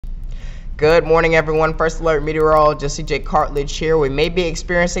Good morning, everyone. First Alert Meteorologist CJ Cartledge here. We may be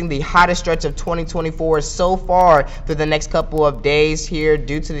experiencing the hottest stretch of 2024 so far through the next couple of days here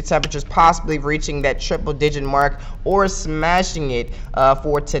due to the temperatures possibly reaching that triple-digit mark or smashing it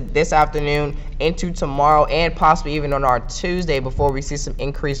for this afternoon into tomorrow and possibly even on our Tuesday before we see some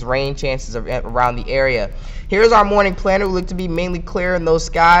increased rain chances around the area. Here's our morning planner. We look to be mainly clear in those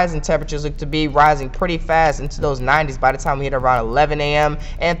skies, and temperatures look to be rising pretty fast into those 90s by the time we hit around 11 a.m.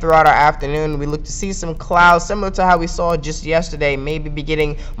 and throughout our afternoon. We look to see some clouds similar to how we saw just yesterday, maybe be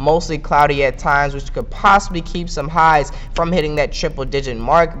getting mostly cloudy at times, which could possibly keep some highs from hitting that triple-digit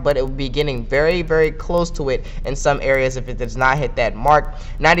mark, but it will be getting very, very close to it in some areas if it does not hit that mark.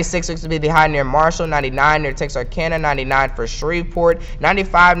 96 looks to be the high near Marshall, 99 near Texarkana, 99 for Shreveport,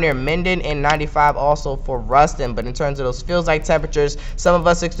 95 near Minden, and 95 also for Ruston. But in terms of those feels like temperatures, some of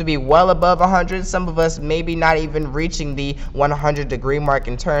us looks to be well above 100, some of us maybe not even reaching the 100-degree mark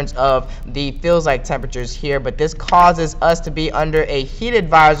in terms of the feels like temperatures here. But this causes us to be under a heat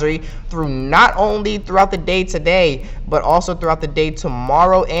advisory through not only throughout the day today, but also throughout the day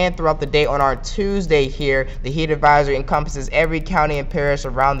tomorrow and throughout the day on our Tuesday here. The heat advisory encompasses every county and parish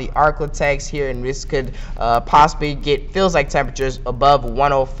around the Arklatex here, and this could possibly get feels like temperatures above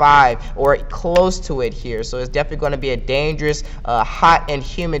 105 or close to it here. So it's definitely going to be a dangerous, hot and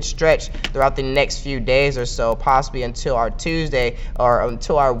humid stretch throughout the next few days or so, possibly until our Tuesday or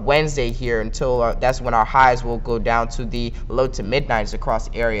until our Wednesday here, that's when our highs will go down to the low to mid-90s across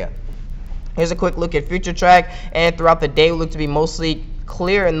the area. Here's a quick look at future track, and throughout the day we look to be mostly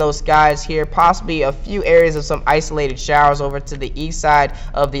clear in those skies here, possibly a few areas of some isolated showers over to the east side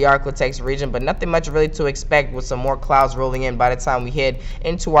of the Arklatex region, but nothing much really to expect with some more clouds rolling in by the time we head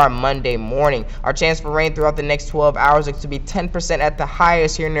into our Monday morning. Our chance for rain throughout the next 12 hours looks to be 10% at the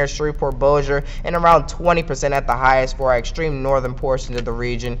highest here near Shreveport Bossier and around 20% at the highest for our extreme northern portions of the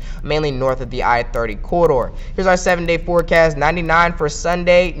region, mainly north of the I-30 corridor. Here's our 7-day forecast: 99 for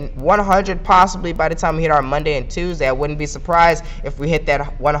Sunday, 100 possibly by the time we hit our Monday and Tuesday. I wouldn't be surprised if we hit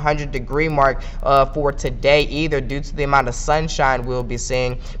that 100-degree mark for today either, due to the amount of sunshine we'll be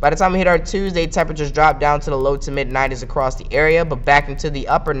seeing. By the time we hit our Tuesday, temperatures drop down to the low to mid-90s across the area, but back into the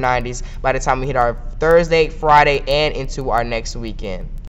upper 90s by the time we hit our Thursday, Friday, and into our next weekend.